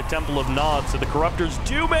for the Temple of Nod, so the Corruptors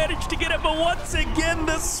do manage to get it, but once again,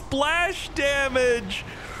 the splash damage.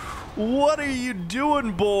 What are you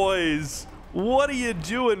doing, boys? What are you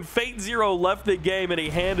doing? FateZero left the game, and he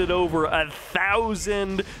handed over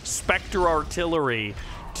 1,000 Spectre artillery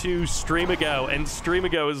to Streamago, and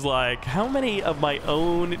Streamago is like, how many of my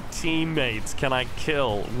own teammates can I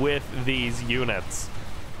kill with these units?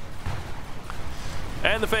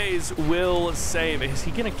 And the phase will save. Is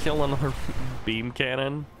he gonna kill another beam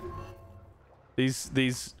cannon? These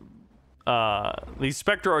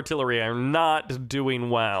Spectre artillery are not doing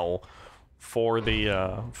well for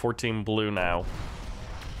the for Team Blue now.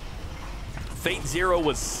 FateZero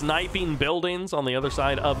was sniping buildings on the other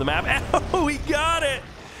side of the map. Oh, he got it!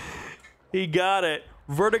 He got it.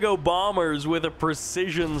 Vertigo bombers with a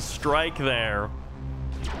precision strike there.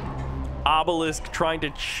 Obelisk trying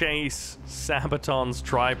to chase Sabaton's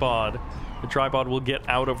tripod. The tripod will get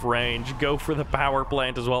out of range. Go for the power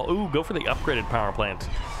plant as well. Ooh, go for the upgraded power plant.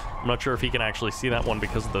 I'm not sure if he can actually see that one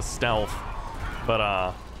because of the stealth,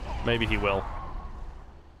 but maybe he will.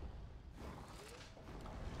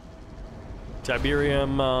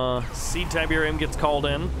 Tiberium, Seed Tiberium gets called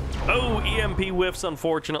in. Oh, EMP whiffs,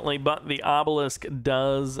 unfortunately, but the Obelisk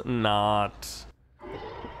does not.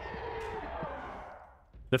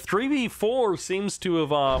 The 3v4 seems to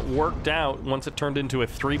have worked out once it turned into a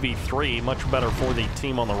 3v3. Much better for the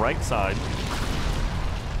team on the right side.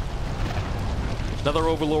 Another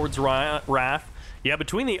Overlord's Wrath. Yeah,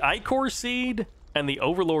 between the Ichor Seed and the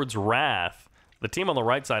Overlord's Wrath, the team on the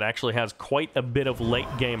right side actually has quite a bit of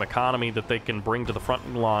late-game economy that they can bring to the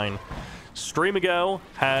front line. Streamago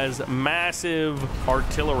has massive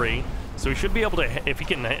artillery, so he should be able to, if he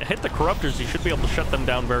can hit the Corruptors, he should be able to shut them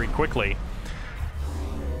down very quickly.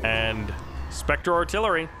 And Spectre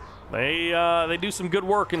artillery, they do some good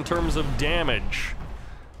work in terms of damage.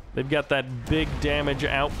 They've got that big damage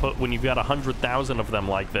output when you've got 100,000 of them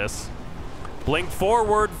like this. Blink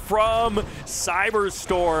forward from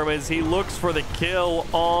Cyberstorm as he looks for the kill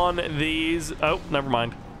on these. Oh, never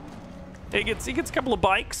mind. He gets a couple of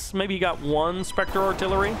bikes. Maybe he got one Spectre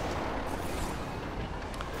artillery.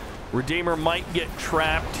 Redeemer might get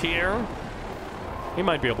trapped here. He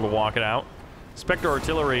might be able to walk it out. Spectre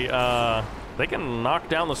artillery, they can knock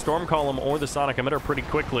down the Storm Column or the Sonic Emitter pretty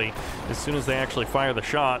quickly as soon as they actually fire the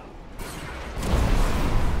shot.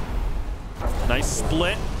 Nice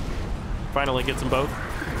split. Finally gets them both.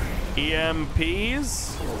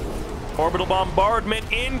 EMPs. Orbital bombardment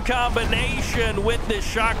in combination with the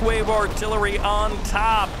shockwave artillery on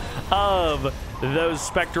top of those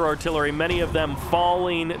Spectre artillery, many of them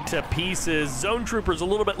falling to pieces. Zone Troopers a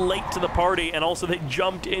little bit late to the party, and also they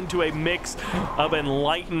jumped into a mix of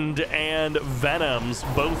Enlightened and Venoms,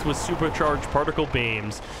 both with supercharged particle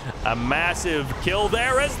beams. A massive kill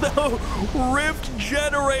there as the Rift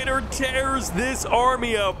Generator tears this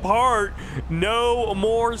army apart. No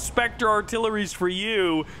more Spectre artilleries for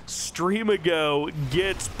you. Streamago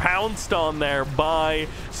gets pounced on there by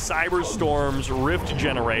Cyberstorm's Rift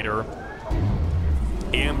Generator.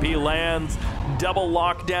 EMP lands, double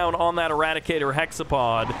lockdown on that Eradicator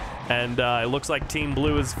Hexapod, and it looks like Team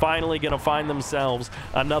Blue is finally going to find themselves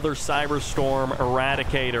another Cyberstorm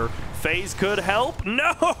Eradicator. FaZe could help.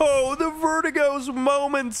 No! The Vertigo's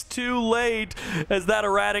moments too late as that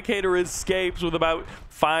Eradicator escapes with about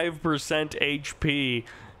 5% HP,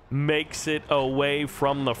 makes it away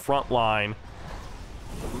from the front line.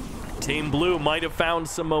 Team Blue might have found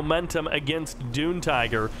some momentum against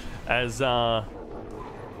DuneTiger as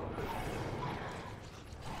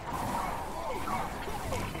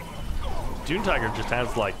DuneTiger just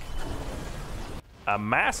has like a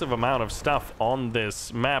massive amount of stuff on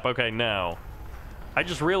this map. Okay, now I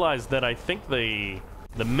just realized that I think the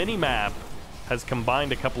mini-map has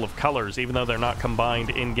combined a couple of colors, even though they're not combined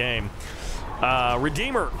in-game.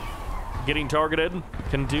 Redeemer getting targeted.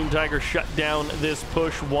 Can DuneTiger shut down this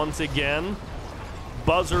push once again?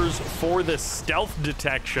 Buzzers for the stealth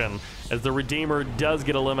detection as the Redeemer does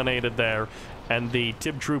get eliminated there, and the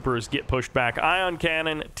Tib Troopers get pushed back. Ion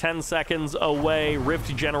Cannon 10 seconds away,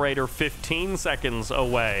 Rift Generator 15 seconds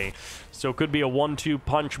away. So it could be a 1-2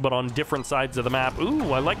 punch, but on different sides of the map.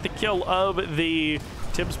 Ooh, I like the kill of the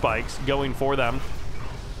Tib Spikes going for them.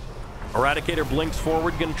 Eradicator blinks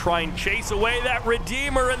forward, gonna try and chase away that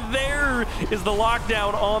Redeemer, and there is the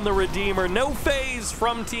lockdown on the Redeemer. No phase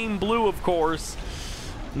from Team Blue, of course.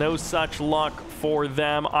 No such luck for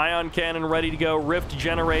them. Ion Cannon ready to go. Rift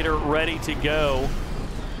Generator ready to go.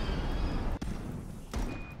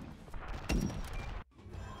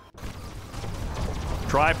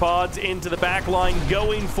 Tripods into the back line,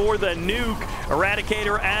 going for the nuke.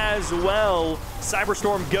 Eradicator as well.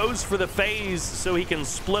 Cyberstorm goes for the phase so he can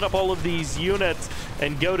split up all of these units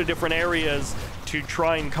and go to different areas to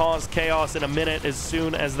try and cause chaos in a minute as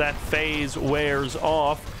soon as that phase wears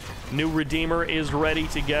off. New Redeemer is ready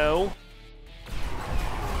to go.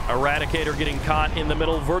 Eradicator getting caught in the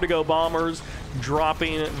middle. Vertigo bombers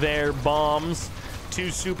dropping their bombs. 2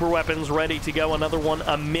 super weapons ready to go. Another one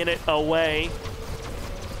a minute away.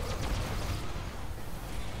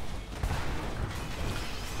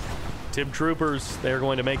 Tib Troopers, they're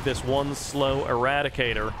going to make this one slow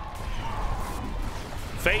Eradicator.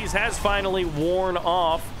 Phase has finally worn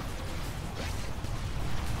off.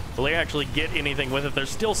 Will they actually get anything with it? There's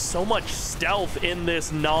still so much stealth in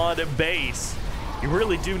this Nod base. You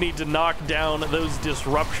really do need to knock down those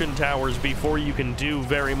disruption towers before you can do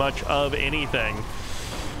very much of anything.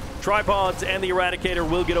 Tripods and the Eradicator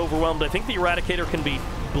will get overwhelmed. I think the Eradicator can be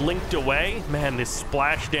blinked away. Man, this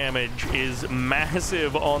splash damage is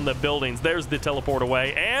massive on the buildings. There's the teleport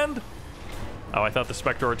away, and... oh, I thought the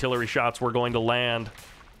Spectre artillery shots were going to land.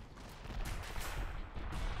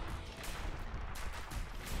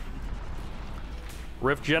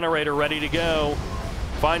 Rift Generator ready to go.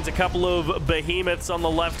 Finds a couple of behemoths on the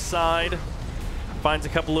left side. Finds a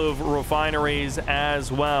couple of refineries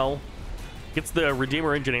as well. Gets the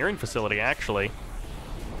Redeemer engineering facility, actually.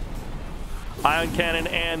 Ion Cannon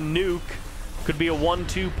and Nuke could be a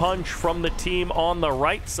 1-2 punch from the team on the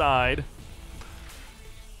right side.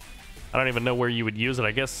 I don't even know where you would use it.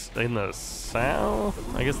 I guess in the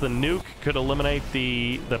south? I guess the Nuke could eliminate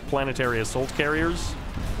the planetary assault carriers.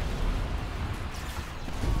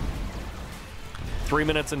 3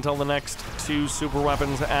 minutes until the next 2 super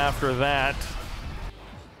weapons after that.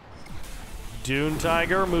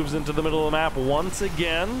 DuneTiger moves into the middle of the map once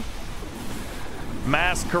again.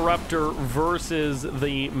 Mass Corruptor versus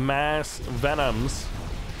the Mass Venoms.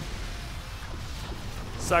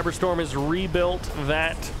 Cyberstorm has rebuilt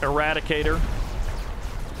that Eradicator.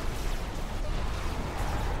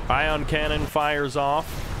 Ion Cannon fires off.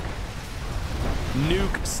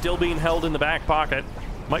 Nuke still being held in the back pocket.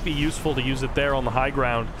 Might be useful to use it there on the high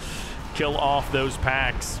ground. Kill off those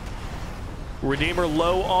packs. Redeemer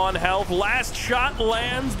low on health. Last shot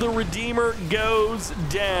lands. The Redeemer goes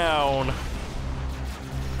down.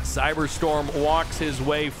 Cyberstorm walks his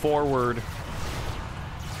way forward.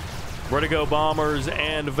 Vertigo bombers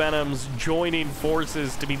and Venoms joining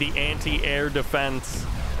forces to be the anti-air defense.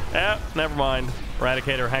 Never mind.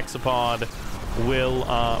 Eradicator Hexapod will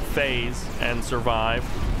phase and survive.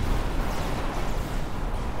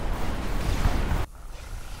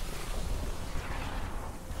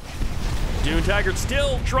 DuneTiger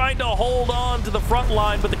still trying to hold on to the front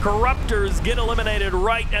line, but the Corruptors get eliminated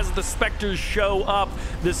right as the Spectres show up.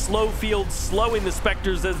 The slow field slowing the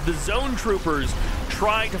Spectres as the Zone Troopers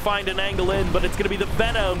try to find an angle in, but it's going to be the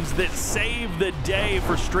Venoms that save the day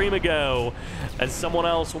for Streamago as someone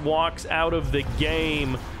else walks out of the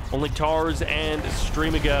game. Only Tars and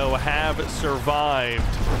Streamago have survived.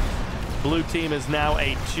 Blue team is now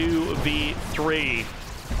a 2v3.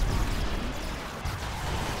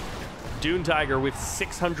 DuneTiger with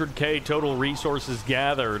 600k total resources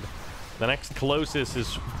gathered. The next closest is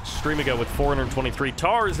Streamago with 423.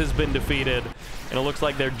 Tars has been defeated, and it looks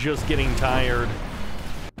like they're just getting tired.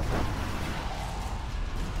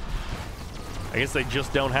 I guess they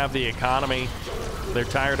just don't have the economy. They're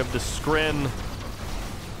tired of the scrin.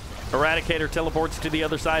 Eradicator teleports to the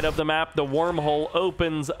other side of the map. The wormhole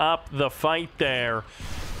opens up the fight there.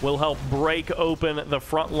 Will help break open the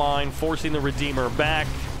front line, forcing the Redeemer back,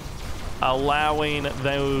 allowing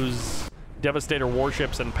those Devastator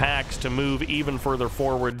warships and packs to move even further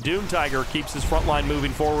forward. DuneTiger keeps his front line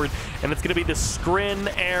moving forward, and it's going to be the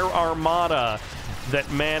Skrin Air Armada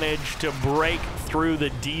that managed to break through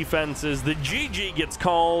the defenses. The GG gets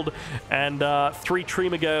called, and 3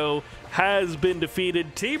 Streamago has been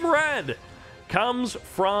defeated. Team Red comes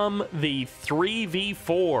from the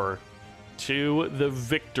 3v4 to the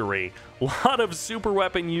victory. A lot of super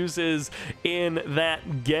weapon uses in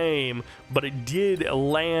that game, but it did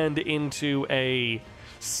land into a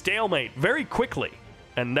stalemate very quickly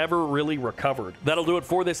and never really recovered. That'll do it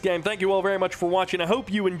for this game. Thank you all very much for watching. I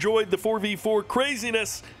hope you enjoyed the 4v4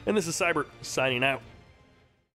 craziness, and this is Sybert signing out.